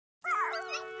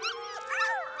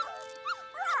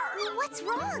What's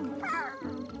wrong?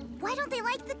 Why don't they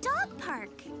like the dog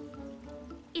park?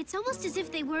 It's almost as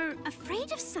if they were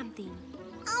afraid of something.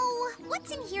 Oh,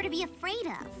 what's in here to be afraid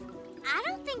of? I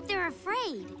don't think they're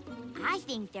afraid. I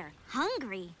think they're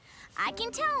hungry. I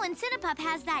can tell when Cinnapup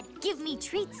has that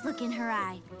give-me-treats look in her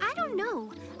eye. I don't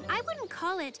know. I wouldn't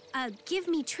call it a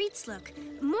give-me-treats look.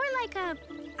 More like a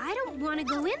I don't want to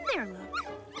go in there look.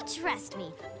 Trust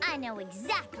me, I know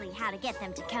exactly how to get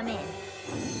them to come in.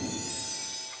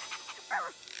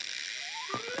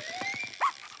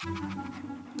 I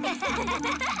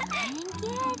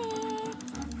get it.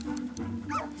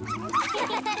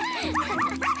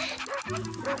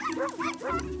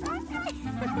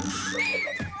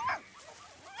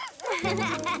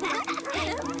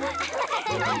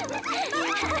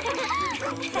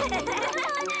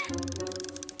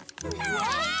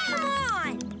 Come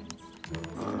on!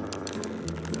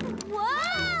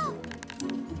 Whoa!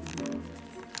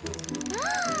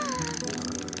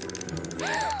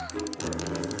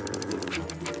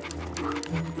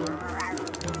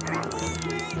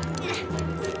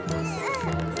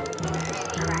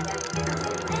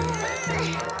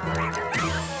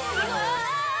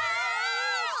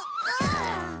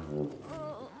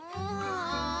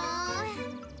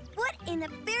 What in the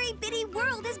very bitty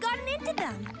world has gotten into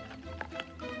them?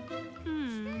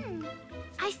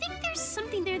 I think there's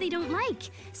something there they don't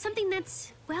like. Something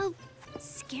that's, well,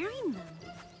 scaring them.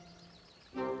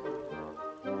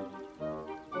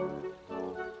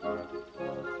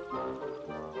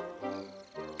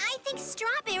 I think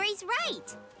Strawberry's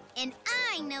right. And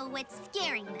I know what's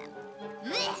scaring them.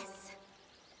 This!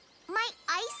 My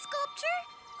ice sculpture?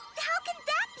 How can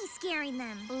that be scaring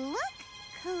them? Look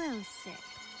closer.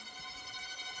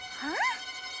 Huh?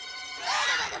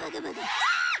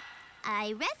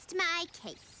 I rest my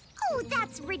case. Oh,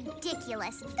 that's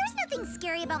ridiculous. There's nothing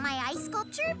scary about my ice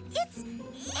sculpture.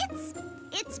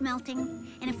 It's melting,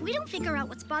 and if we don't figure out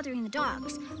what's bothering the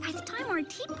dogs, by the time our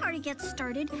tea party gets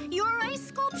started, your ice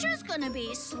sculpture's gonna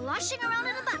be sloshing around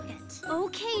in a bucket.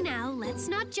 Okay, now, let's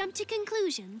not jump to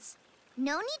conclusions.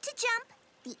 No need to jump.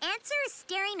 The answer is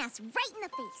staring us right in the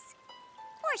face.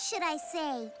 Or should I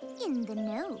say, in the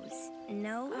nose.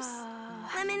 Nose?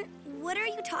 Lemon, what are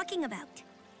you talking about?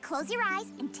 Close your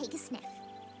eyes and take a sniff.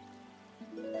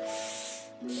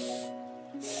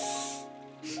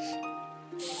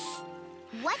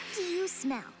 What do you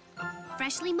smell?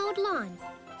 Freshly mowed lawn.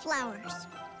 Flowers.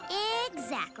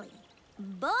 Exactly.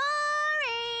 Boring!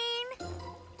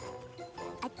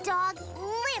 A dog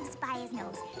lives by his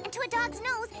nose. And to a dog's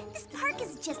nose, this park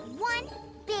is just one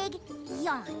big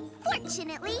yawn.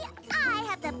 Fortunately, I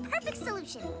have the perfect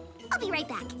solution. I'll be right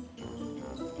back.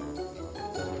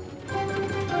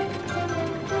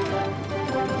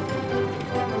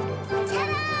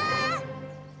 Ta-da!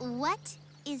 What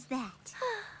is that?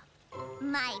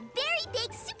 My very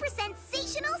big, super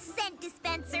sensational scent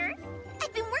dispenser.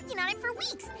 I've been working on it for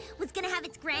weeks. Was gonna have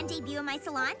its grand debut in my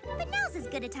salon, but now's as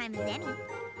good a time as any.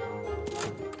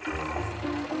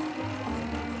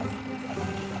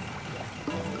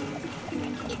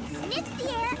 It sniffs the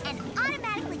air and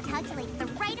automatically calculates the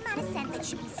right amount of scent that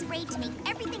should be sprayed to make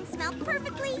everything smell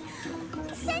perfectly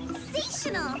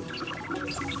sensational.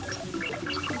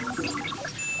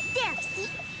 There, see?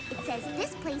 It says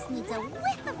this place needs a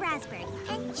whiff of raspberry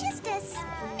and just a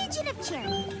smidgen of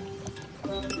cherry.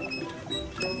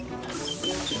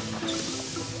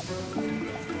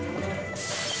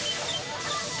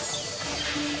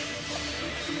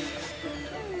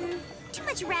 Too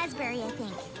much raspberry, I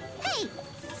think. Hey,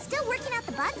 still working out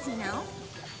the bugs, you know.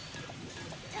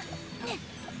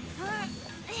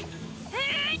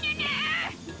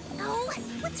 Oh,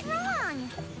 what's wrong?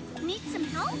 Need some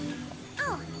help?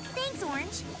 Oh, thanks,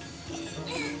 Orange.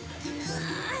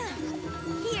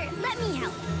 Here, let me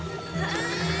help.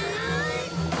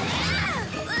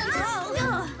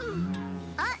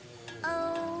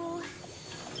 Uh-oh.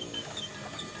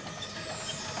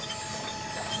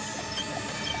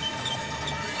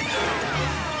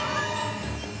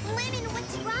 Lemon,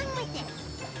 what's wrong with it?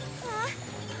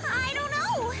 I don't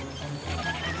know.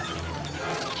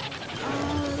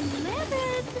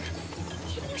 Lemon,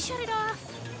 can you shut it off?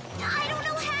 I don't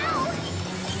know how.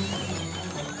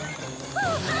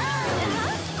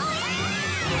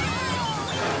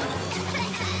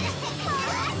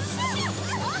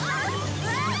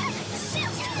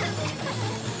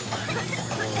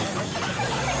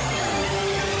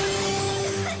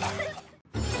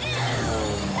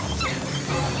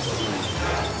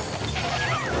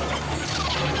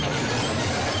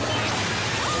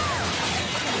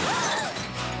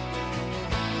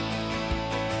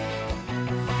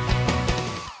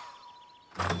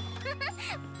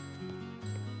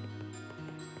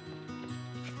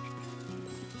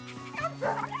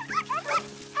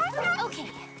 Okay,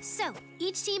 so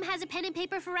each team has a pen and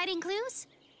paper for writing clues?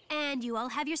 And you all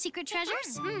have your secret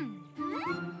treasures?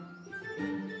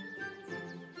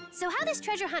 So how this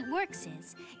treasure hunt works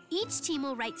is, each team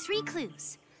will write 3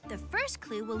 clues. The first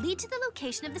clue will lead to the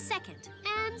location of the second,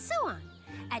 and so on.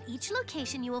 At each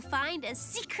location, you will find a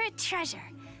secret treasure.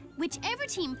 Whichever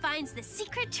team finds the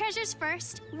secret treasures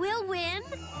first will win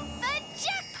the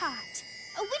jackpot,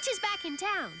 which is back in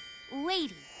town,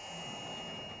 waiting.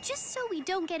 Just so we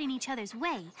don't get in each other's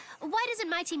way, why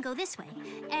doesn't my team go this way?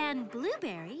 And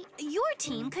Blueberry, your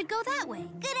team could go that way.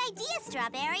 Good idea,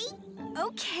 Strawberry.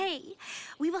 Okay.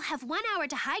 We will have 1 hour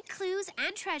to hide clues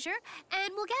and treasure,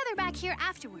 and we'll gather back here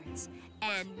afterwards.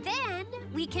 And then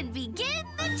we can begin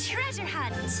the treasure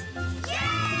hunt. Yay!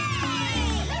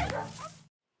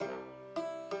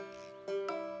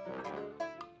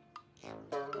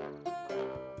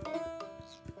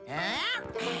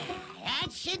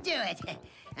 That should do it.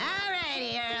 All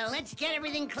righty, let's get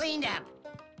everything cleaned up.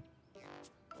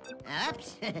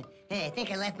 Oops. I think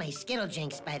I left my Skittle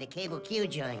Jinx by the cable Q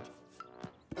joint.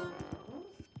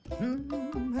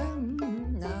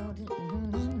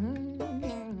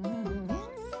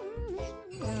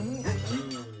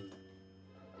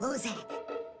 What was that?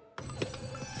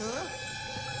 Huh?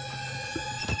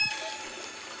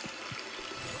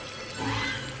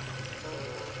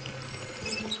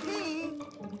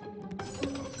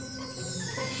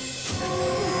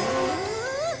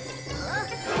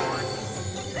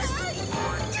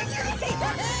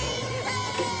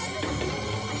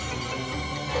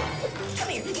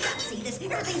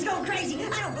 Everything's going crazy.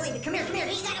 I don't believe it. Come here, come here.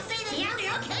 You gotta say this.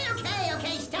 Yeah,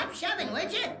 okay. Stop shoving,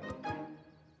 would you?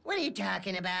 What are you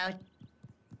talking about?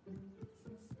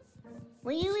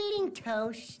 Were you eating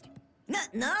toast?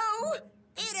 No,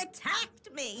 it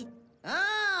attacked me.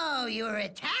 Oh, you were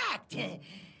attacked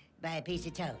by a piece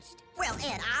of toast. Well,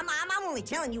 Ed, I'm only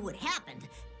telling you what happened.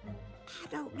 I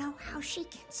don't know how she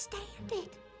can stand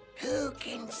it. Who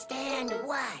can stand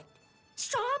what?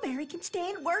 Strawberry can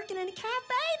stand working in a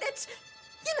cafe that's,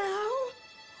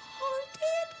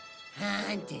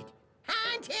 haunted.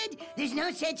 Haunted? There's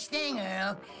no such thing,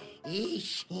 Earl.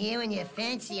 Eesh, you and your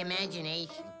fancy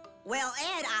imagination. Well,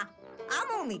 Ed,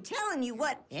 I'm only telling you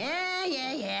what...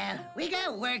 Yeah. We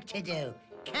got work to do.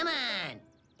 Come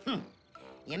on.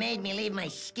 You made me leave my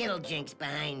Skittle Jinx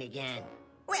behind again.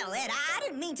 Well, Ed, I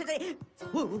didn't mean to...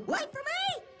 Wait for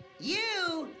me!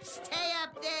 You stay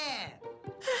up there.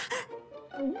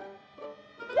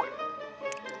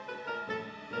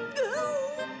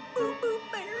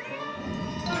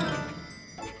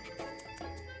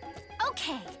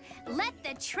 Okay, let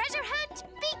the treasure hunt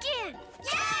begin.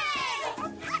 Yay!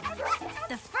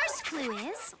 The first clue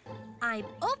is, I'm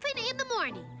open in the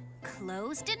morning,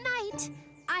 closed at night.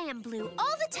 I am blue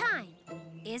all the time.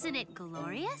 Isn't it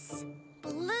glorious?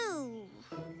 Blue.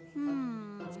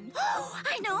 Oh,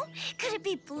 I know. Could it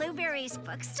be Blueberry's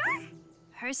bookstore?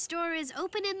 Her store is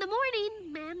open in the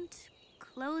morning and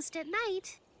closed at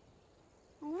night.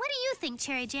 What do you think,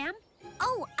 Cherry Jam?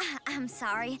 Oh, I'm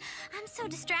sorry. I'm so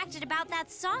distracted about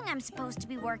that song I'm supposed to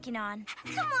be working on.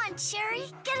 Come on,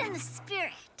 Cherry. Get in the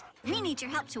spirit. We need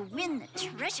your help to win the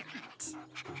treasure hunt.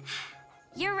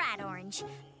 You're right, Orange.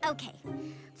 Okay,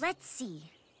 let's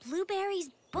see. Blueberry's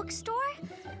bookstore?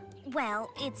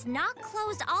 Well, it's not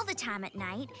closed all the time at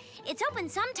night. It's open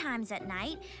sometimes at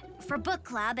night for book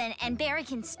club and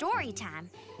Berrykin's story time.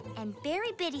 And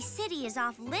Berry Bitty City is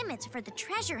off limits for the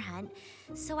treasure hunt,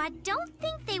 so I don't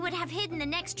think they would have hidden the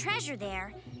next treasure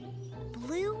there.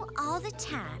 Blue all the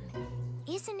time.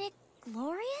 Isn't it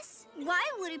glorious? Why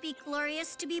would it be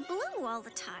glorious to be blue all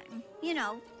the time? You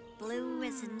know, blue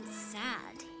isn't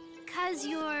sad. 'Cause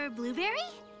you're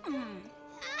Blueberry?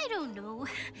 I don't know.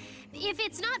 If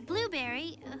it's not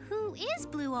Blueberry, who is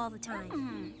blue all the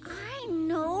time? I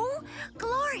know.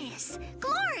 Glorious.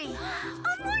 Glory.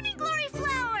 A morning glory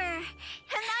flower.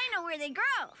 And I know where they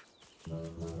grow.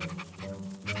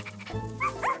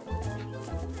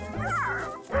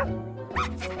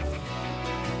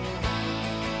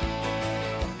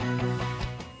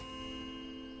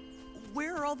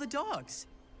 Where are all the dogs?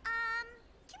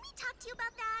 Can we talk to you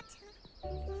about that?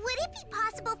 Would it be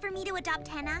possible for me to adopt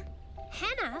Henna?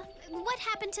 Hannah, what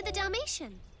happened to the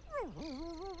Dalmatian?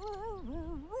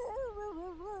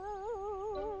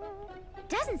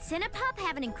 Doesn't Cinnapup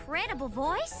have an incredible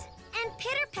voice? And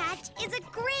Pitter Patch is a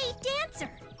great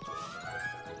dancer.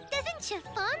 Doesn't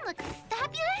Chiffon look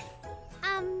fabulous?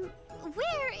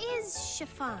 Where is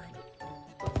Chiffon?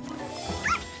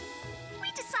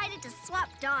 We decided to swap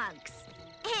dogs.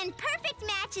 And perfect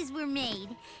matches were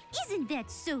made. Isn't that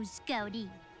so, Scouty?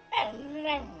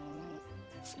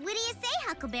 What do you say,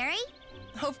 Huckleberry?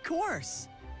 Of course.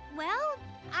 Well,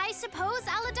 I suppose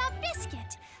I'll adopt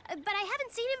Biscuit. But I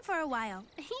haven't seen him for a while.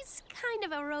 He's kind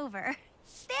of a rover.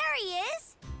 There he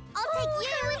is. I'll take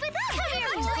you. Live with us.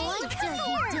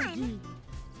 Come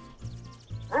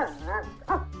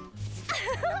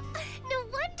No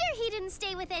wonder he didn't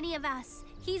stay with any of us.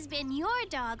 He's been your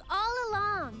dog all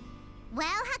along. Well,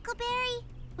 Huckleberry,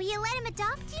 will you let him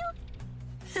adopt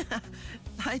you?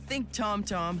 I think Tom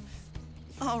Tom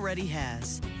already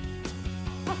has.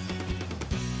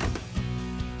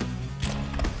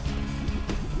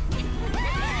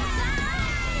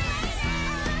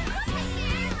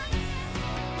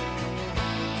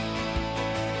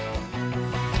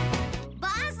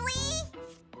 Bosley?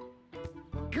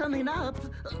 Coming up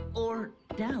or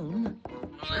down.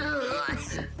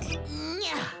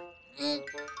 Thank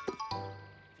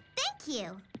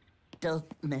you. Don't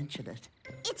mention it.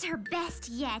 It's her best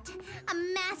yet. A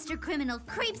master criminal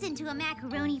creeps into a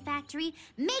macaroni factory,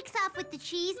 makes off with the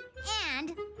cheese,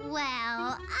 and,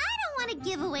 well, I don't want to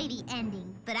give away the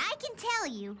ending, but I can tell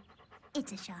you,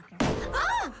 it's a shocker.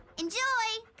 Oh! Enjoy!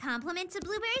 Compliments of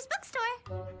Blueberry's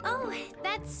bookstore. Oh,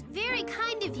 that's very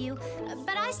kind of you.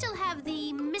 But I still have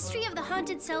the Mystery of the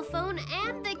Haunted Cell Phone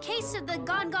and the Case of the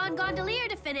Gone Gondolier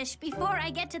to finish before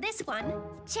I get to this one.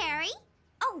 Cherry?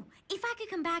 Oh, if I could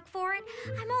come back for it,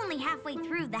 I'm only halfway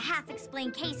through the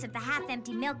half-explained case of the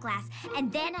half-empty milk glass,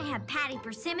 and then I have Patty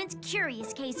Persimmon's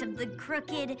curious case of the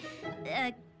crooked,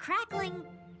 crackling,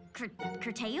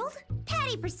 curtailed?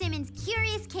 Patty Persimmon's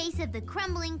curious case of the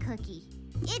crumbling cookie.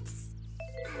 It's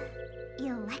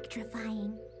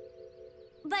electrifying.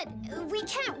 But we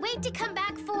can't wait to come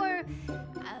back for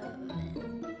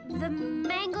the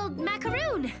mangled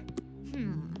macaroon.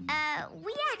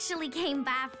 We actually came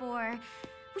by for...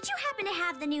 Would you happen to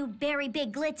have the new Berry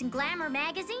Big Glitz and Glamour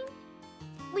magazine?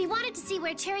 We wanted to see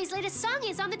where Cherry's latest song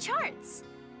is on the charts.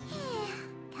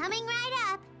 Coming right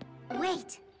up.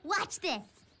 Wait, watch this.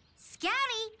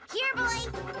 Scouty, here,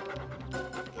 boy.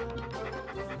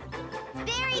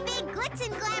 Very Big Glitz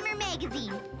and Glamour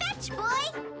magazine. Fetch,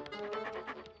 boy.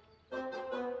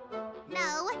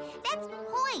 No, that's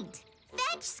point.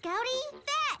 Fetch, Scouty,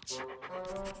 fetch.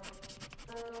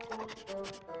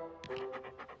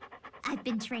 I've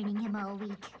been training him all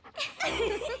week.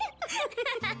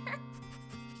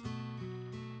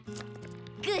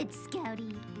 Good,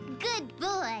 Scouty. Good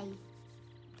boy.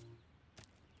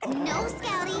 No,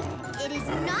 Scouty, it is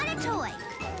not a toy.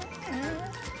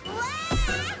 Wah!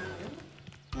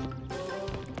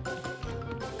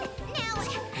 Now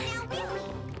really.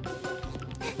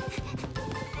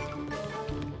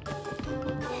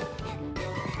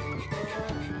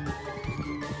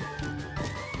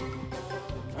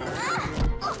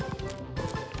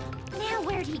 Now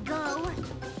where'd he go?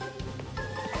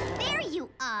 There you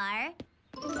are.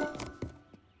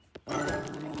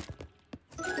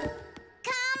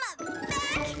 Come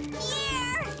back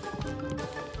here!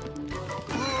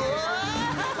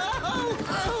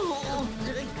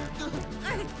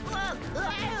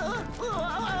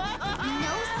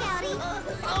 No, Scouty.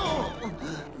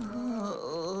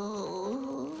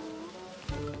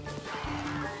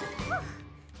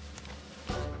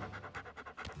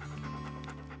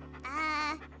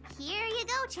 Here you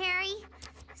go, Cherry.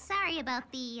 Sorry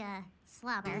about the,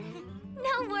 slobber.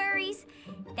 No worries.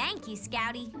 Thank you,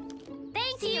 Scouty.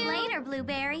 See you later,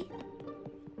 Blueberry.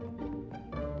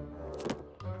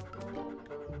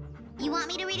 You want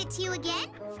me to read it to you again?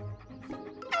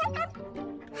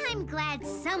 I'm glad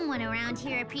someone around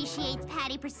here appreciates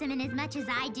Patty Persimmon as much as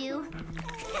I do.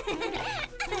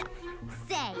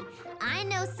 Say, I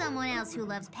know someone else who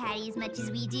loves Patty as much as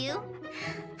we do.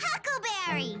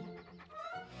 Huckleberry!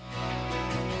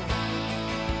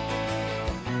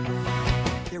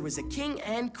 There was a king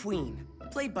and queen,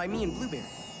 played by me and Blueberry.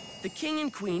 The king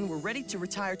and queen were ready to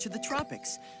retire to the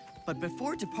tropics, but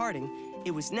before departing,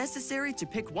 it was necessary to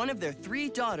pick one of their 3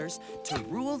 daughters to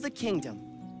rule the kingdom.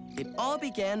 It all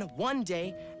began one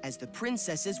day as the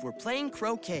princesses were playing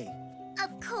croquet.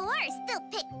 Of course, they'll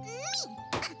pick me.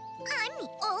 I'm the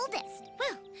oldest.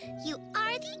 Well, you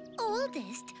are the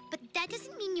oldest, but that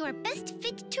doesn't mean you're best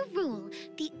fit to rule.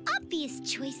 The obvious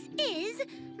choice is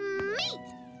me.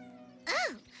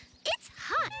 Oh, it's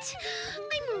hot.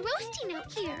 I'm roasting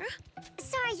out here.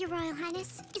 Sorry, Your Royal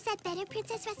Highness. Is that better,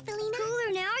 Princess Raspolina?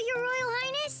 Cooler now, Your Royal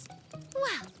Highness?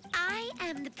 Well, I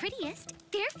am the prettiest.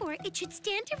 Therefore, it should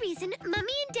stand to reason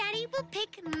Mummy and Daddy will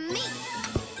pick me.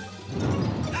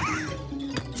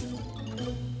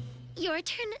 Your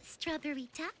turn,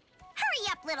 Strawberryta. Hurry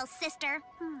up, little sister.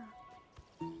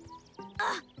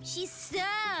 Ugh, she's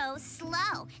so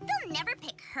slow. They'll never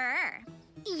pick her.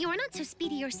 You're not so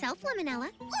speedy yourself, Lemonella.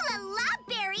 Ooh la la,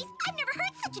 berries! I've never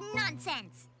heard such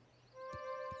nonsense.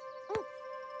 Ooh.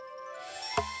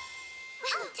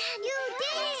 Well done. You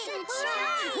did it!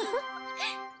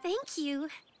 Thank you.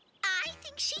 I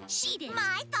think she cheated.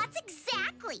 My thoughts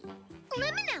exactly.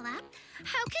 Lemonella,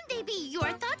 how can they be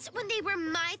your thoughts when they were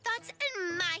my thoughts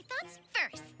and my thoughts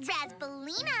first?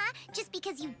 Raspberina, just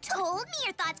because you told me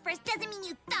your thoughts first doesn't mean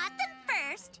you thought them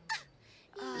first.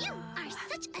 You are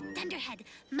such a dunderhead.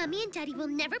 Mummy and Daddy will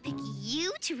never pick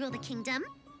you to rule the kingdom.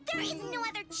 There is no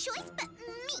other choice but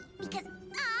me, because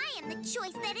I am the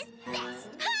choice that is best.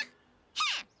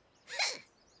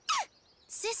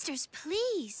 Sisters,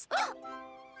 please.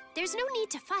 There's no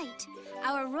need to fight.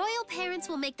 Our royal parents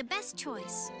will make the best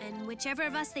choice, and whichever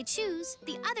of us they choose,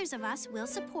 the others of us will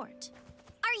support.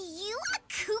 Are you a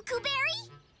cuckoo berry?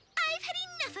 I've had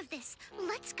enough of this.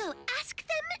 Let's go ask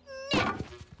them now.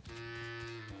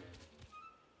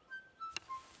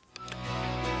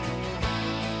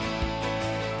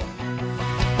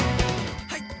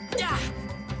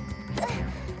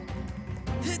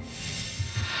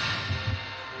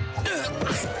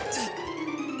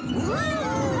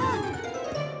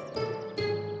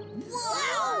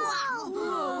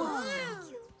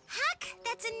 Huck,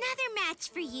 that's another match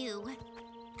for you.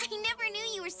 I never knew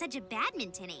you were such a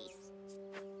badminton ace.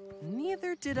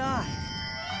 Neither did I.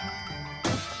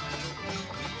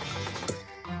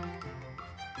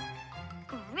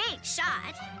 Great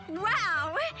shot.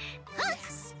 Wow. Huck,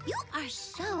 you are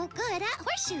so good at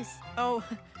horseshoes. Oh,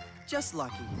 just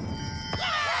lucky.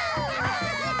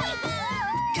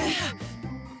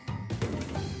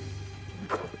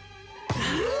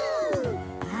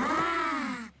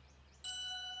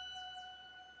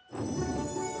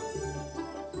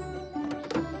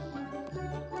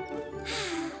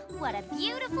 What a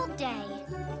beautiful day.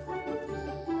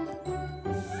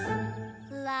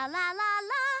 La la la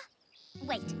la.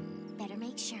 Wait, better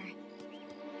make sure.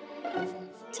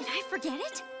 Did I forget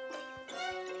it?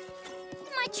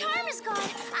 My charm is gone.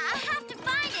 I have to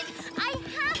find it. I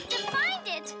have to find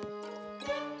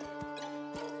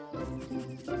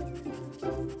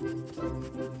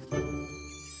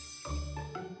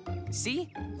it.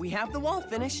 See? We have the wall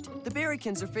finished. The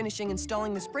Berrykins are finishing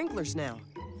installing the sprinklers now.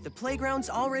 The playground's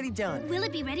already done. Will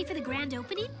it be ready for the grand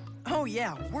opening? Oh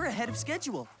yeah, we're ahead of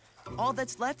schedule. All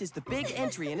that's left is the big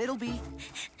entry, and it'll be...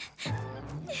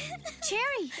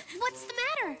 Cherry, what's the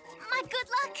matter? My good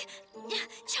luck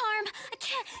charm. I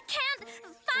can't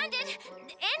find it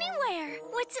anywhere.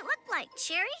 What's it look like,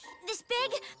 Cherry? This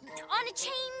big, on a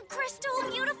chain, crystal,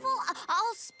 beautiful,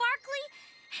 all sparkly,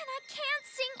 and I can't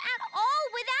sing at all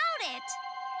without it.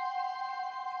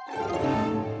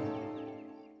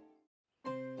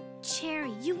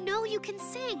 Cherry, you know you can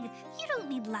sing. You don't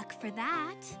need luck for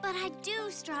that. But I do,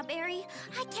 Strawberry.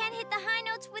 I can't hit the high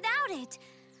notes without it.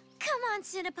 Come on,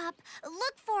 Cinnapup.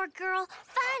 Look for it, girl.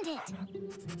 Find it.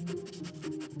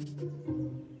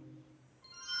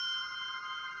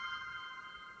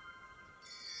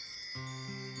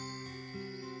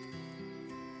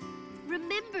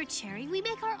 Remember, Cherry, we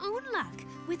make our own luck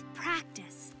with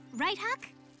practice. Right, Huck?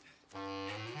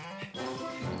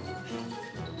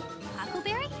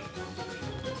 Huckleberry?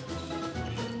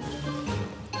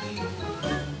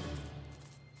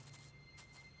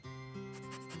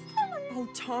 Oh,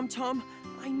 Tom,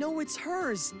 I know it's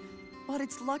hers, but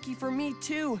it's lucky for me,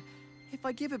 too. If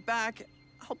I give it back,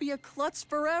 I'll be a klutz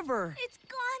forever. It's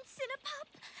gone, Cinnapup.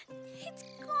 It's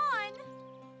gone.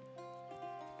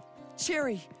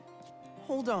 Cherry,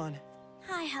 hold on.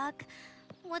 Hi, Huck.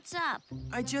 What's up?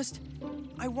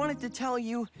 I wanted to tell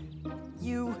you,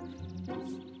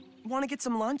 want to get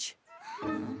some lunch?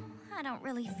 I don't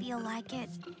really feel like it.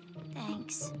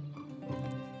 Thanks.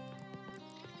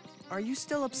 Are you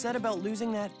still upset about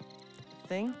losing that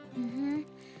thing? Mm-hmm.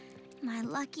 My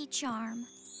lucky charm.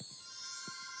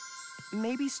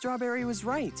 Maybe Strawberry was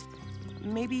right.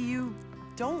 Maybe you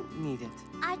don't need it.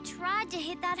 I tried to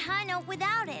hit that high note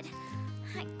without it.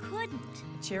 I couldn't.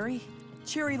 Cherry,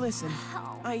 listen.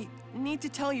 Oh. I need to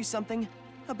tell you something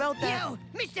about that... Yo,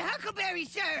 Mr. Huckleberry,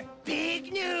 sir!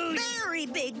 Big news! Very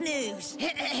big news.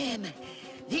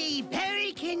 The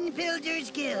Berrykin Builders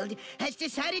Guild has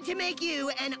decided to make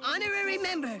you an honorary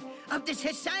member of the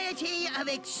Society of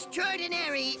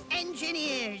Extraordinary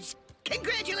Engineers.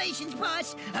 Congratulations,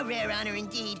 boss! A rare honor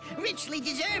indeed, richly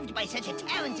deserved by such a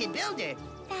talented builder.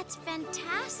 That's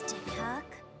fantastic,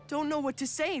 Huck. Don't know what to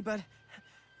say, but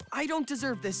I don't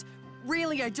deserve this.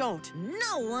 Really, I don't.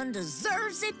 No one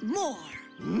deserves it more.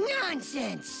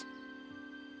 Nonsense!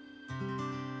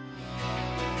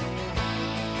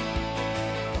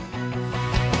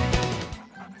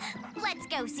 Let's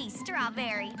go see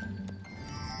Strawberry.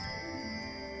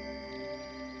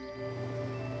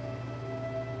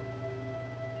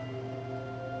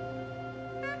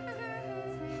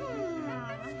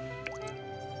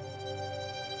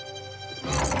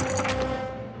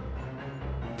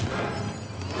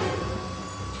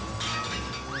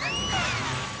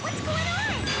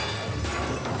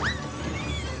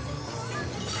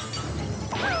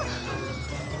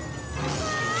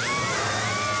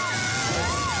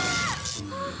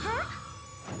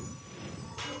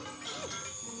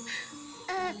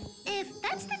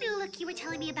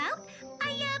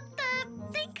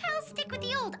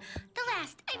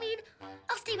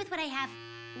 I have...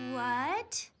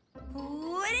 What?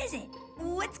 What is it?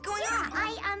 What's going on?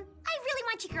 I really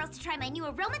want you girls to try my new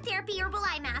aromatherapy herbal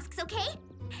eye masks, okay?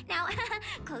 Now,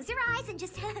 close your eyes and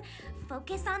just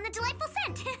focus on the delightful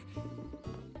scent.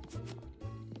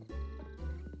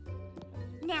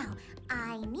 Now,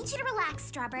 I need you to relax,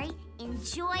 Strawberry.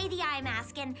 Enjoy the eye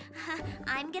mask, and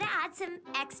I'm gonna add some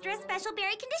extra special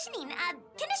berry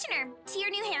conditioner to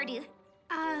your new hairdo.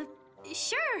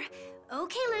 Sure.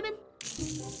 Okay, Lemon.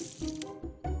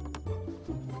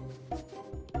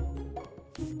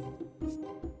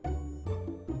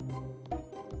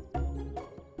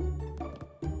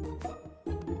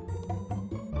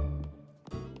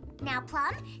 Now,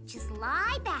 Plum, just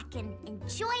lie back and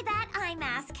enjoy that eye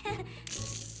mask.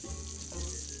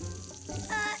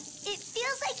 It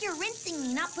feels like you're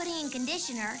rinsing, not putting in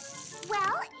conditioner.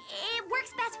 Well, it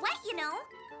works best wet, you know.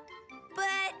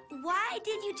 But why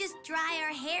did you just dry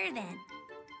our hair then?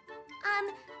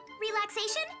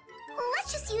 Relaxation?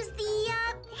 Let's just use the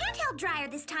handheld dryer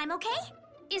this time, okay?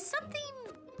 Is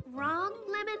something wrong,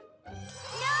 Lemon? No!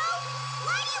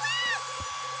 Why do you ask?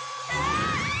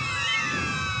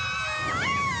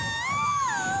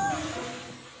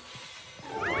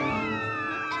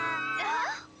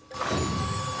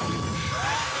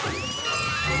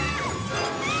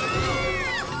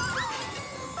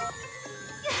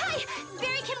 Hi,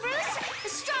 Berrykin Bruce.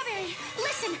 Strawberry,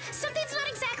 listen, something's not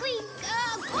exactly,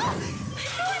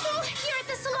 normal here at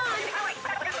the salon.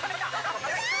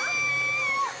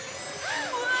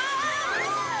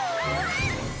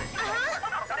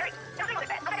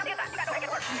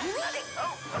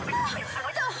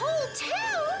 The whole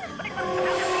town?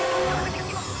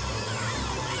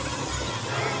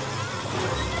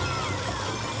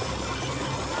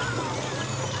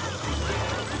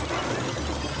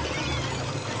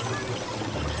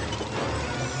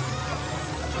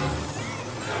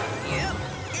 Yep,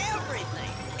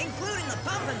 everything, including the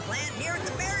pumping plant here at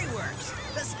the Berry Works.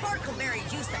 The sparkleberry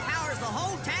juice that powers the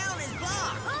whole town is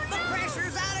blocked. The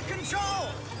pressure's out of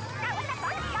control.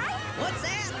 What's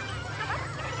that?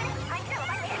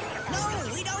 No,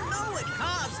 we don't know what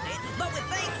caused it, but we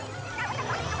think...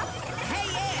 Hey,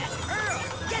 Ed, Earl,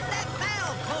 get that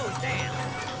valve closed down.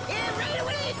 Yeah, right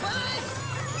away, boss!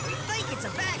 We think it's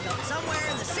a backup somewhere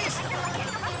in the system.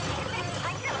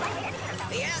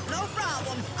 Yeah, no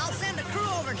problem. I'll send a crew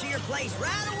over to your place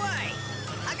right away.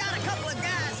 I got a couple of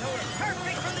guys who are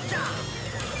perfect for the job.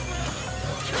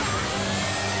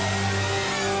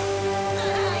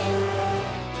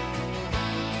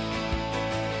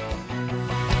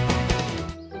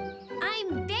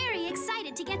 I'm very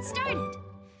excited to get started.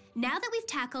 Now that we've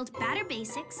tackled batter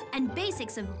basics and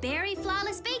basics of berry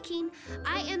flawless baking,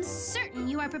 I am certain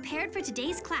you are prepared for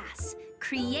today's class,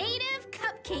 Creative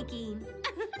Cupcaking.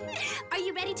 Are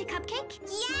you ready to cupcake?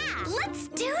 Yeah! Let's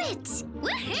do it!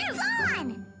 Woohoo! It's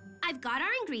on! I've got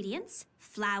our ingredients: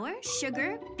 flour,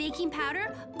 sugar, baking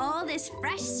powder, all this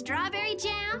fresh strawberry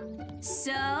jam.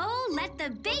 So, let the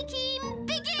baking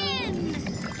begin!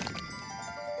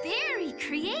 Very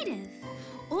creative.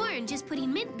 Orange is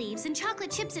putting mint leaves and chocolate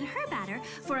chips in her batter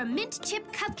for a mint chip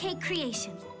cupcake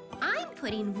creation. I'm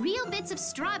putting real bits of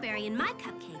strawberry in my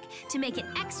cupcake to make it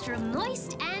extra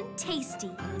moist and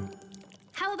tasty.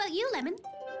 How about you, Lemon?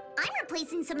 I'm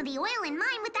replacing some of the oil in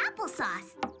mine with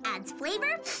applesauce. Adds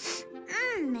flavor,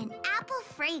 and apple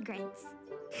fragrance.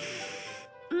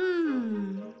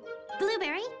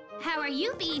 Blueberry, how are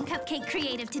you being cupcake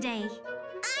creative today?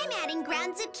 I'm adding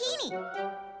ground zucchini.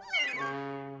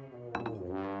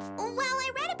 Well,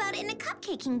 I read about it in a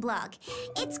cupcaking blog.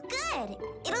 It's good.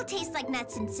 It'll taste like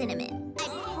nuts and cinnamon. I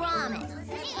promise.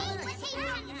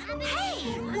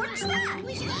 Hey, what's that?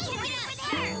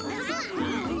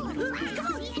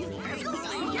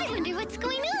 I wonder what's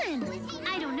going on.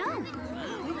 I don't know.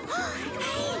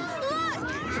 Hey, look!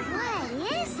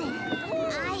 What is it?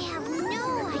 I have no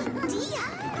idea.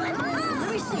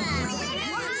 What is it?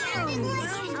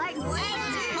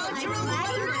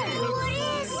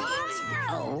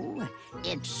 Oh,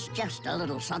 it's just a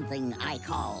little something I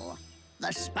call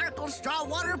the Sparkle Straw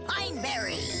Water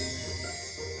Pineberry.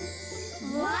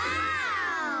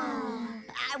 Wow!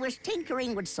 I was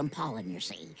tinkering with some pollen, you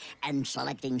see, and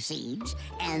selecting seeds,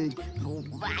 and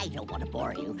I don't want to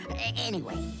bore you.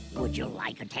 Anyway, would you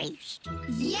like a taste?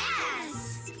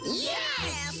 Yes!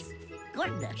 Yes!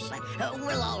 Goodness.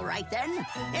 Well, all right then.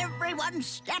 Everyone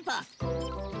step up.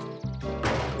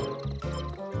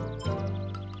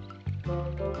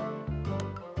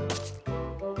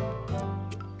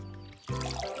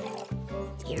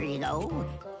 Here you go.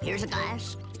 Here's a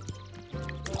glass.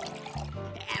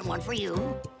 And one for you.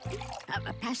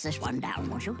 Pass this one down,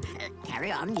 won't you?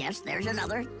 Carry on. Yes, there's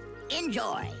another.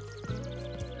 Enjoy.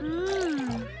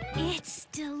 It's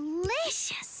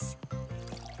delicious.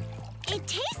 It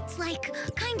tastes like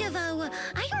kind of I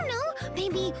don't know,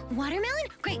 maybe watermelon,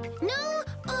 grape, no,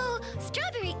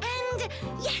 strawberry, and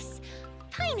yes,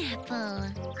 pineapple.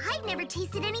 I've never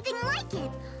tasted anything like it.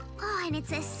 Oh, and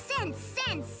it's a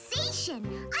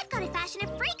sensation. I've got to fashion a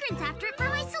fragrance after it for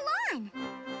my salon.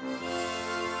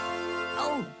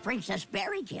 Oh, Princess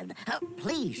Berrykin,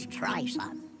 please try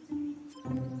some.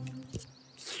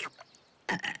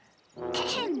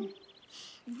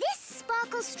 This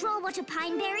Sparkle Straw Water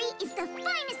Pineberry is the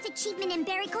finest achievement in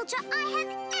berry culture I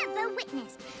have ever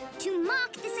witnessed. To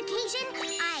mark this occasion,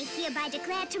 I hereby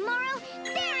declare tomorrow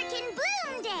Berrykin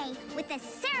Bloom Day with a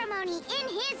ceremony in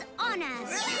his honor.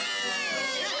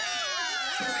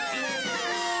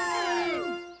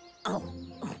 Oh,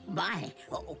 my.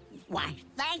 Oh, why,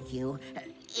 thank you.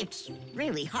 It's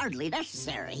really hardly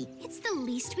necessary. It's the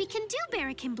least we can do,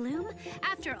 Berrykin Bloom.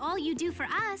 After all you do for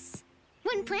us.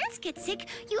 When plants get sick,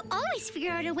 you always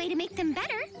figure out a way to make them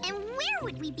better. And where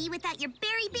would we be without your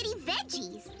berry bitty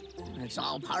veggies? It's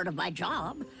all part of my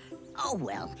job. Oh,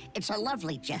 well, it's a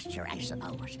lovely gesture, I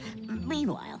suppose.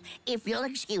 Meanwhile, if you'll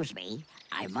excuse me,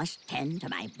 I must tend to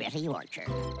my Betty orchard.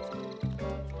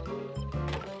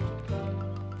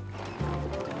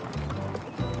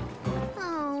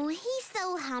 Oh, he's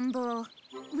so humble.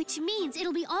 Which means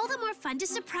it'll be all the more fun to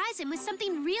surprise him with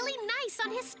something really nice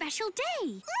on his special day.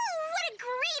 Ooh, what a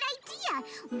great idea!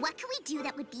 What can we do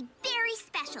that would be very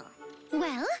special?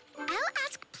 Well, I'll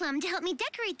ask Plum to help me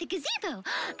decorate the gazebo,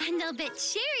 and I'll bet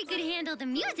Sherry could handle the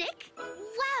music.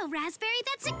 Wow, Raspberry,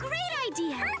 that's a great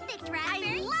idea. Perfect,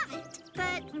 Raspberry! I love it!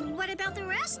 But what about the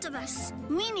rest of us?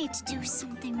 We need to do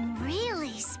something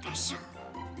really special.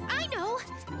 I know.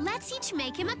 Let's each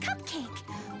make him a cupcake.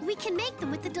 We can make them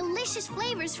with the delicious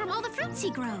flavors from all the fruits he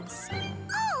grows.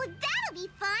 Oh, that'll be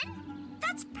fun!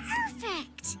 That's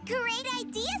perfect! Great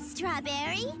idea,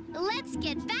 Strawberry! Let's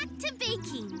get back to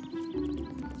baking.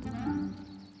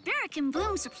 Berrykin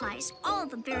Bloom supplies all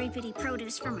the berry bitty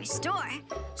produce from my store,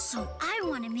 so I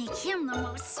want to make him the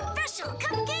most special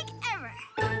cupcake ever!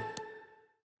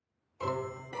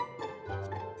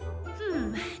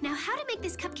 Now how to make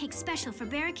this cupcake special for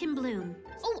Berrykin Bloom?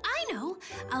 Oh, I know!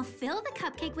 I'll fill the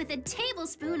cupcake with a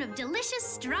tablespoon of delicious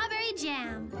strawberry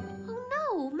jam. Oh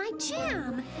no, my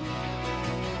jam!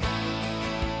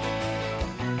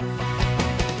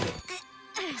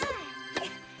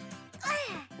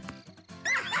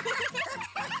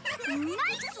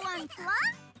 Nice one,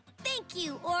 Plum! Thank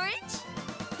you, Orange!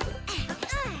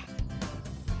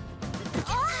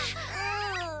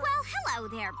 Well, hello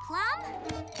there, Plum.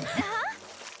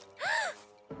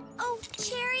 Oh,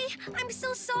 Cherry, I'm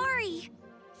so sorry.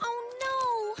 Oh,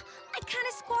 no. I kind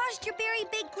of squashed your Berry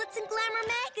Big Glitz and Glamour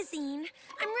magazine.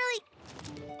 I'm really...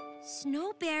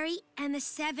 Snowberry and the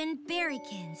 7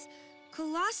 Berrykins.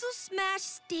 Colossal Smash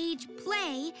Stage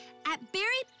Play at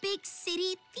Berry Big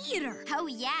City Theater. Oh,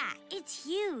 yeah. It's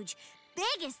huge.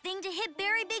 Biggest thing to hit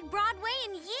Berry Big Broadway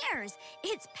in years.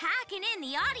 It's packing in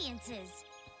the audiences.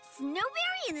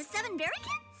 Snowberry and the 7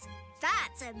 Berrykins?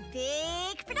 That's a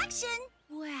big production.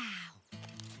 Wow.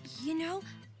 You know,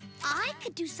 I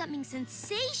could do something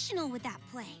sensational with that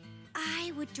play.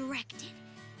 I would direct it.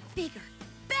 Bigger,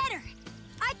 better.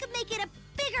 I could make it a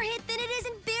bigger hit than it is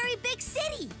in Berry Big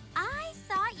City. I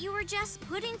thought you were just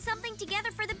putting something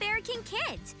together for the Berrykin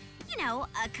kids. You know,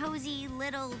 a cozy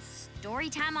little story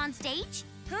time on stage.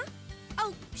 Huh?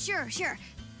 Oh, sure.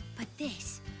 But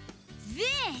this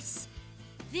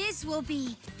will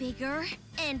be bigger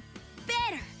and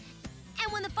better.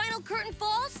 And when the final curtain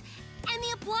falls and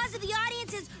the applause of the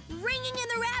audience is ringing in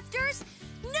the rafters,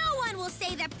 no one will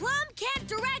say that Plum can't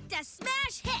direct a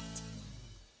smash hit.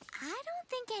 I don't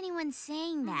think anyone's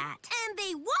saying that. And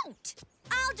they won't.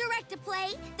 I'll direct a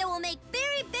play that will make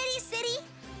Berry Bitty City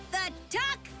the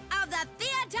talk of the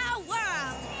theater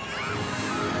world.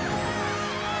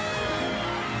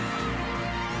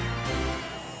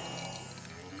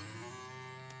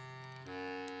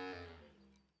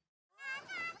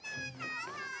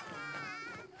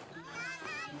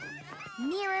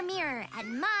 Mirror, mirror, at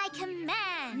my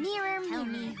command. Mirror, Tell mirror,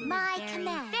 me who's my very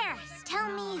command. fairest Tell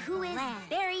in me all who the is land.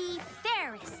 very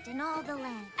fairest in all the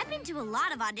land. I've been to a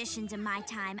lot of auditions in my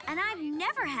time, and I've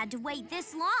never had to wait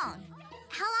this long.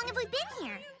 How long have we been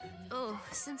here? Oh,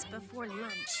 since before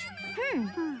lunch.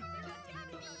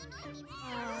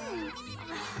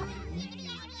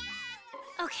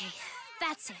 Okay,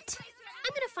 that's it.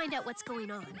 I'm gonna find out what's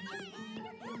going on.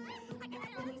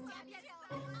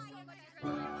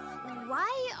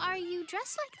 Why are you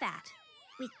dressed like that?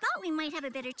 We thought we might have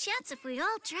a better chance if we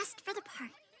all dressed for the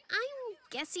part. I'm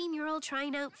guessing you're all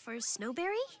trying out for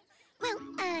Snowberry?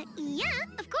 Well, yeah,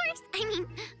 of course. I mean,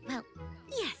 well,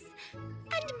 yes.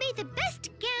 And may the best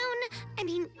girl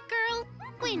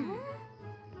win.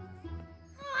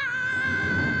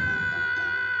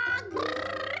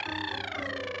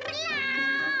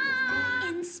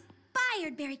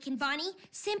 Inspired, Berrykin Bonnie.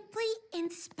 Simply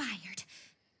inspired.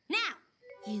 Now,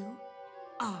 you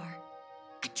are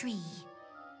a tree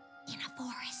in a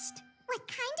forest. What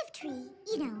kind of tree?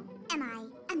 You know, am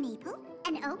I a maple,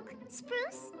 an oak,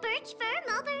 spruce, birch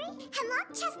fir, mulberry, hemlock,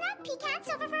 chestnut, pecan,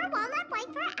 silver fir, walnut,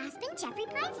 white fir, aspen, jeffrey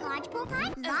pine, lodgepole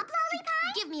pine, loblolly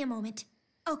pine? Give me a moment.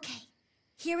 Okay,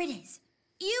 here it is.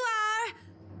 You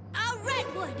are a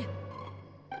redwood.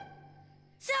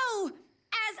 So,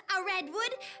 as a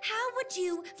redwood, how would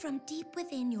you, from deep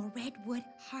within your redwood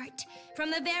heart,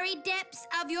 from the very depths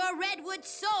of your redwood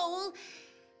soul,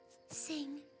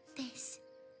 sing this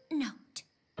note?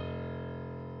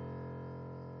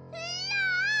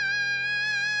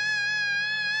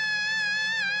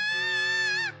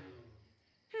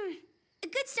 A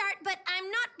good start, but I'm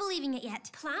not believing it yet.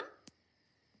 Plum?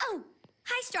 Oh,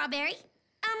 hi, Strawberry.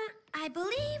 I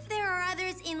believe there are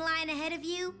others in line ahead of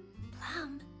you.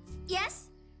 Plum, Yes?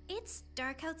 it's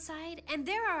dark outside, and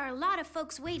there are a lot of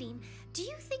folks waiting. Do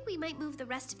you think we might move the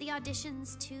rest of the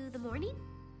auditions to the morning?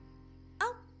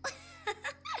 Oh,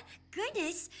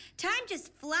 goodness. Time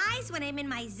just flies when I'm in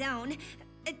my zone.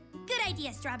 Good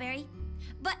idea, Strawberry.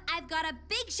 But I've got a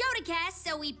big show to cast,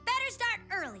 so we better start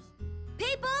early.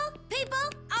 People,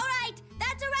 all right,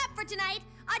 that's a wrap for tonight.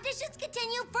 Auditions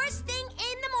continue first thing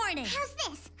in the morning. How's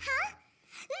this?